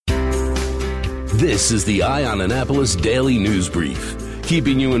This is the Eye on Annapolis Daily News Brief,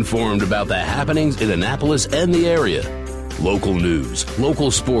 keeping you informed about the happenings in Annapolis and the area. Local news,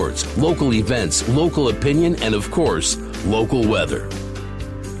 local sports, local events, local opinion, and of course, local weather.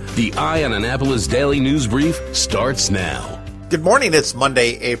 The Eye on Annapolis Daily News Brief starts now. Good morning. It's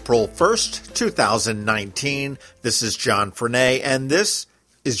Monday, April 1st, 2019. This is John Frenay, and this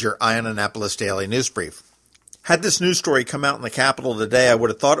is your Eye on Annapolis Daily News Brief. Had this news story come out in the Capitol today, I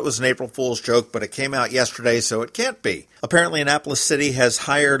would have thought it was an April Fool's joke, but it came out yesterday, so it can't be. Apparently, Annapolis City has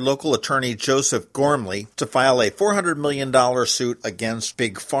hired local attorney Joseph Gormley to file a $400 million suit against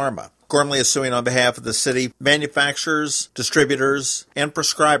Big Pharma. Gormley is suing on behalf of the city manufacturers, distributors, and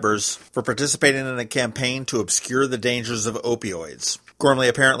prescribers for participating in a campaign to obscure the dangers of opioids. Gormley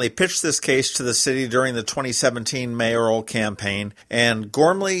apparently pitched this case to the city during the 2017 mayoral campaign, and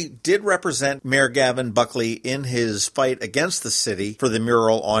Gormley did represent Mayor Gavin Buckley in his fight against the city for the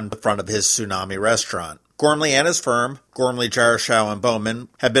mural on the front of his Tsunami restaurant. Gormley and his firm, Gormley, Jarochow & Bowman,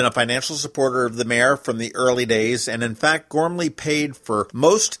 have been a financial supporter of the mayor from the early days, and in fact, Gormley paid for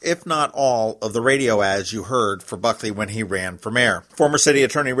most, if not all, of the radio ads you heard for Buckley when he ran for mayor. Former city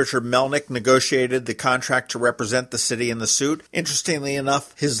attorney Richard Melnick negotiated the contract to represent the city in the suit. Interestingly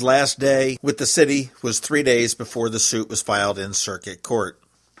enough, his last day with the city was 3 days before the suit was filed in circuit court.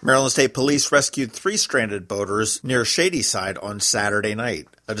 Maryland State Police rescued 3 stranded boaters near Shadyside on Saturday night.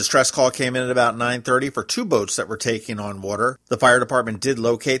 A distress call came in at about 9:30 for 2 boats that were taking on water. The fire department did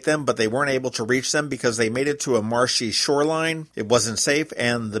locate them, but they weren't able to reach them because they made it to a marshy shoreline. It wasn't safe,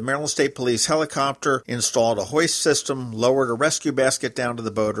 and the Maryland State Police helicopter installed a hoist system, lowered a rescue basket down to the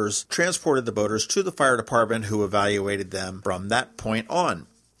boaters, transported the boaters to the fire department, who evaluated them from that point on.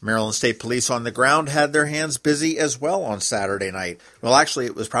 Maryland State Police on the ground had their hands busy as well on Saturday night. Well, actually,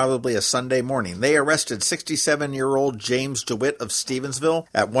 it was probably a Sunday morning. They arrested 67-year-old James DeWitt of Stevensville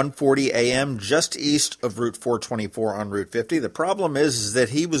at 1:40 a.m. just east of Route 424 on Route 50. The problem is that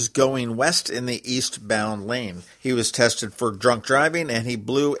he was going west in the eastbound lane. He was tested for drunk driving, and he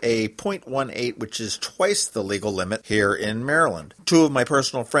blew a .18, which is twice the legal limit here in Maryland. 2 of my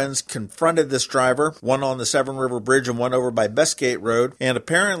personal friends confronted this driver, one on the Severn River Bridge and one over by Bestgate Road, and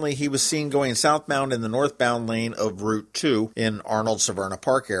apparently he was seen going southbound in the northbound lane of Route 2 in Arnold-Severna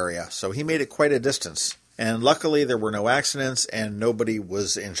Park area, so he made it quite a distance. And luckily, there were no accidents and nobody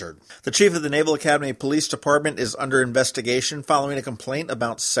was injured. The chief of the Naval Academy Police Department is under investigation following a complaint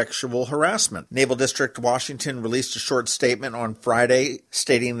about sexual harassment. Naval District Washington released a short statement on Friday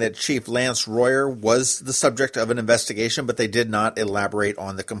stating that Chief Lance Royer was the subject of an investigation, but they did not elaborate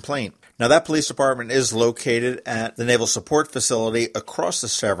on the complaint. Now, that police department is located at the Naval Support Facility across the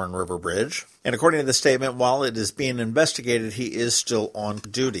Severn River Bridge. And according to the statement, while it is being investigated, he is still on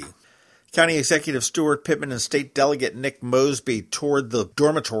duty. County Executive Stuart Pittman and State Delegate Nick Mosby toured the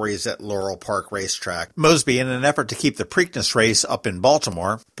dormitories at Laurel Park Racetrack. Mosby, in an effort to keep the Preakness race up in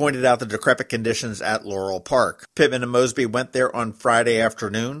Baltimore, pointed out the decrepit conditions at Laurel Park. Pittman and Mosby went there on Friday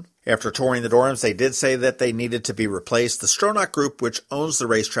afternoon. After touring the dorms, they did say that they needed to be replaced. The Stronach Group, which owns the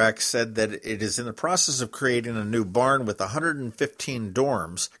racetrack, said that it is in the process of creating a new barn with 115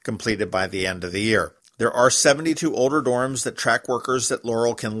 dorms completed by the end of the year. There are 72 older dorms that track workers at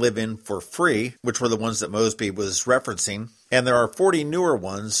Laurel can live in for free, which were the ones that Mosby was referencing. And there are 40 newer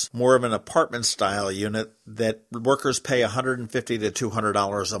ones, more of an apartment-style unit, that workers pay $150 to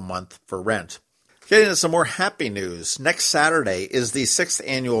 $200 a month for rent. Getting into some more happy news. Next Saturday is the 6th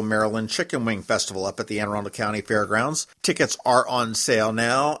annual Maryland Chicken Wing Festival up at the Anne Arundel County Fairgrounds. Tickets are on sale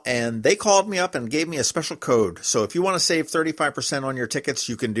now, and they called me up and gave me a special code. So if you want to save 35% on your tickets,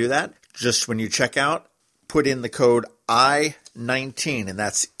 you can do that. Just when you check out, put in the code I19, and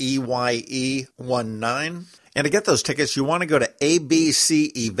that's EYE19. And to get those tickets, you want to go to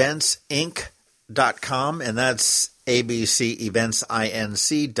abceventsinc.com, and that's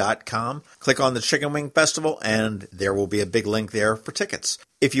abceventsinc.com. Click on the Chicken Wing Festival, and there will be a big link there for tickets.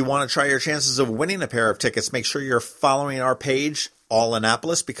 If you want to try your chances of winning a pair of tickets, make sure you're following our page, All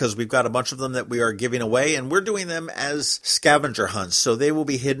Annapolis, because we've got a bunch of them that we are giving away, and we're doing them as scavenger hunts. So they will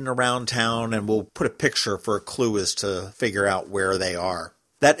be hidden around town, and we'll put a picture for a clue as to figure out where they are.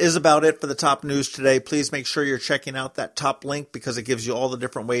 That is about it for the top news today. Please make sure you're checking out that top link because it gives you all the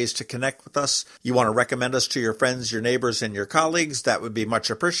different ways to connect with us. You want to recommend us to your friends, your neighbors, and your colleagues. That would be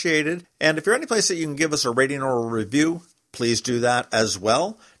much appreciated. And if you're any place that you can give us a rating or a review, please do that as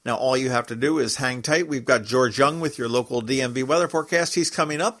well. Now, all you have to do is hang tight. We've got George Young with your local DMV weather forecast. He's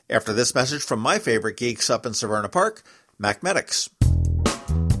coming up after this message from my favorite geeks up in Severna Park, Mac Medics.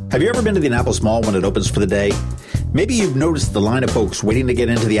 Have you ever been to the Annapolis Mall when it opens for the day? Maybe you've noticed the line of folks waiting to get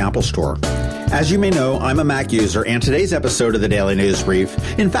into the Apple Store. As you may know, I'm a Mac user, and today's episode of the Daily News Brief,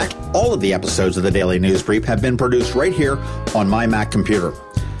 in fact, all of the episodes of the Daily News Brief have been produced right here on my Mac computer.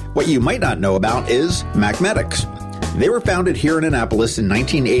 What you might not know about is MacMedics. They were founded here in Annapolis in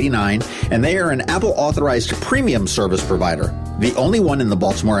 1989, and they are an Apple-authorized premium service provider, the only one in the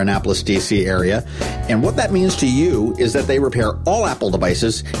Baltimore-Annapolis, D.C. area. And what that means to you is that they repair all Apple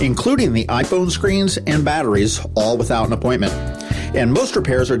devices, including the iPhone screens and batteries, all without an appointment. And most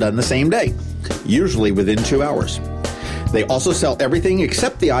repairs are done the same day, usually within 2 hours. They also sell everything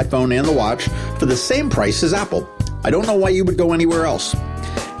except the iPhone and the watch for the same price as Apple. I don't know why you would go anywhere else.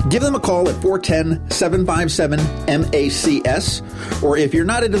 Give them a call at 410-757-MACS, or if you're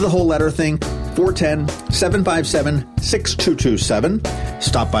not into the whole letter thing, 410-757-6227.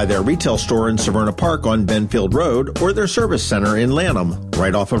 Stop by their retail store in Severna Park on Benfield Road, or their service center in Lanham,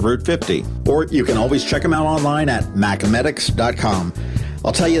 right off of Route 50. Or you can always check them out online at macmedics.com.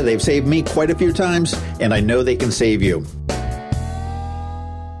 I'll tell you, they've saved me quite a few times, and I know they can save you.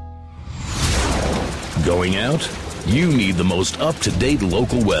 Going out? You need the most up-to-date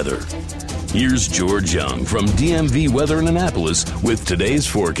local weather. Here's George Young from DMV Weather in Annapolis with today's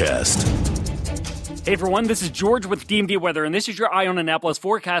forecast. Hey everyone, this is George with DMV Weather, and this is your Eye on Annapolis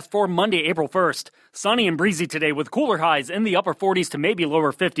forecast for Monday, April 1st. Sunny and breezy today with cooler highs in the upper 40s to maybe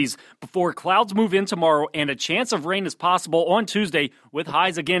lower 50s before clouds move in tomorrow, and a chance of rain is possible on Tuesday with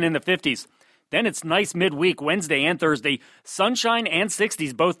highs again in the 50s. Then it's nice midweek, Wednesday and Thursday, sunshine and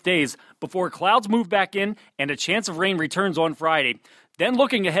 60s both days before clouds move back in and a chance of rain returns on Friday. Then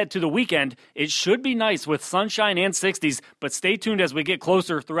looking ahead to the weekend, it should be nice with sunshine and 60s, but stay tuned as we get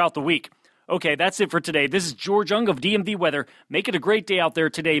closer throughout the week. Okay, that's it for today. This is George Young of DMV Weather. Make it a great day out there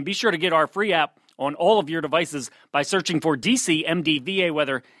today, and be sure to get our free app on all of your devices by searching for DCMDVA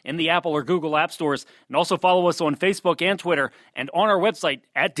Weather in the Apple or Google App Stores. And also follow us on Facebook and Twitter and on our website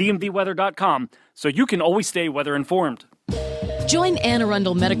at dmvweather.com so you can always stay weather informed. Join Anne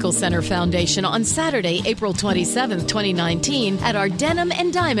Arundel Medical Center Foundation on Saturday, April 27, 2019 at our Denim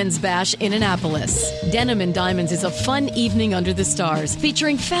and Diamonds Bash in Annapolis. Denim and Diamonds is a fun evening under the stars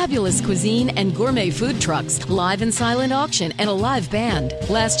featuring fabulous cuisine and gourmet food trucks, live and silent auction, and a live band.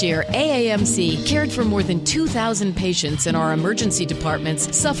 Last year, AAMC cared for more than 2,000 patients in our emergency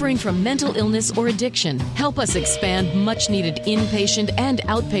departments suffering from mental illness or addiction. Help us expand much-needed inpatient and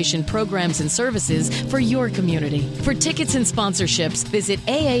outpatient programs and services for your community. For tickets and sponsorships, visit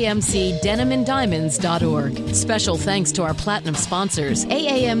AAMCDenimandDiamonds.org. Special thanks to our platinum sponsors,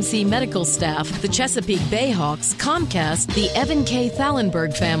 AAMC medical staff, the Chesapeake Bayhawks, Comcast, the Evan K.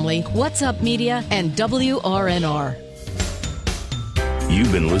 Thallenberg family, What's Up Media, and WRNR.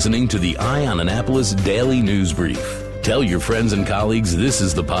 You've been listening to the Eye on Annapolis Daily News Brief. Tell your friends and colleagues this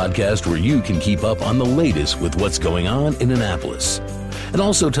is the podcast where you can keep up on the latest with what's going on in Annapolis. And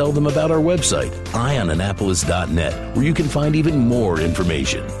also tell them about our website, eyeonannapolis.net, where you can find even more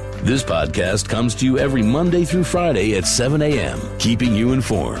information. This podcast comes to you every Monday through Friday at 7 a.m., keeping you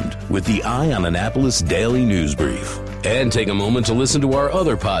informed with the Eye on Annapolis Daily News Brief. And take a moment to listen to our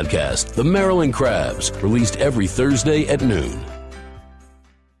other podcast, The Maryland Crabs, released every Thursday at noon.